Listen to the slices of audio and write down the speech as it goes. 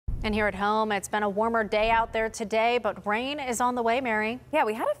And here at home, it's been a warmer day out there today, but rain is on the way, Mary. Yeah,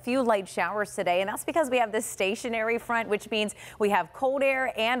 we had a few light showers today, and that's because we have this stationary front, which means we have cold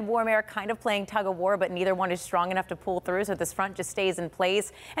air and warm air kind of playing tug of war, but neither one is strong enough to pull through. So this front just stays in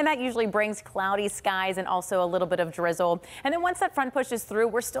place, and that usually brings cloudy skies and also a little bit of drizzle. And then once that front pushes through,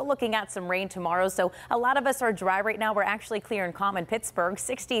 we're still looking at some rain tomorrow. So a lot of us are dry right now. We're actually clear and calm in Pittsburgh,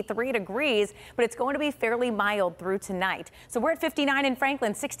 63 degrees, but it's going to be fairly mild through tonight. So we're at 59 in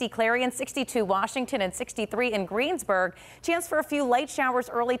Franklin, 60 Clarion, 62 Washington, and 63 in Greensburg. Chance for a few light showers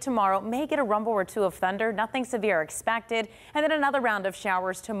early tomorrow. May get a rumble or two of thunder. Nothing severe expected. And then another round of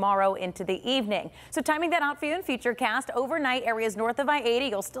showers tomorrow into the evening. So timing that out for you in Futurecast. Overnight, areas north of I-80,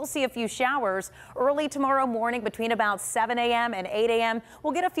 you'll still see a few showers. Early tomorrow morning between about 7 a.m. and 8 a.m.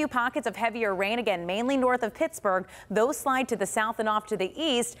 we'll get a few pockets of heavier rain again, mainly north of Pittsburgh. Those slide to the south and off to the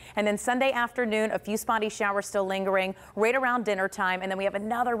east. And then Sunday afternoon, a few spotty showers still lingering right around dinner time. And then we have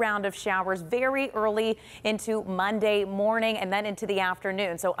another round of showers very early into Monday morning and then into the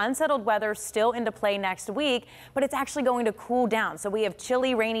afternoon. So unsettled weather still into play next week, but it's actually going to cool down. So we have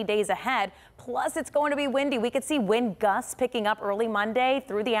chilly, rainy days ahead. Plus, it's going to be windy. We could see wind gusts picking up early Monday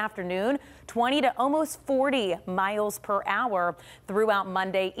through the afternoon, 20 to almost 40 miles per hour throughout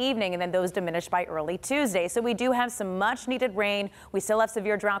Monday evening, and then those diminish by early Tuesday. So we do have some much needed rain. We still have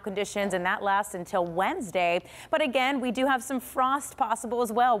severe drought conditions, and that lasts until Wednesday. But again, we do have some frost possible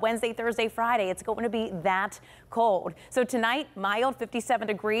as well. Wednesday, Thursday, Friday, it's going to be that cold. So tonight, mild, 57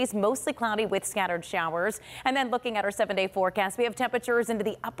 degrees, mostly cloudy with scattered showers. And then looking at our 7-day forecast, we have temperatures into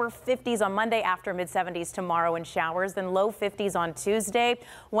the upper 50s on Monday, after mid-70s tomorrow and showers, then low 50s on Tuesday.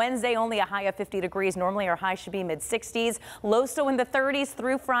 Wednesday, only a high of 50 degrees. Normally our high should be mid-60s. Low still in the 30s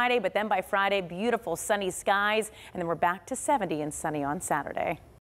through Friday, but then by Friday, beautiful sunny skies, and then we're back to 70 and sunny on Saturday.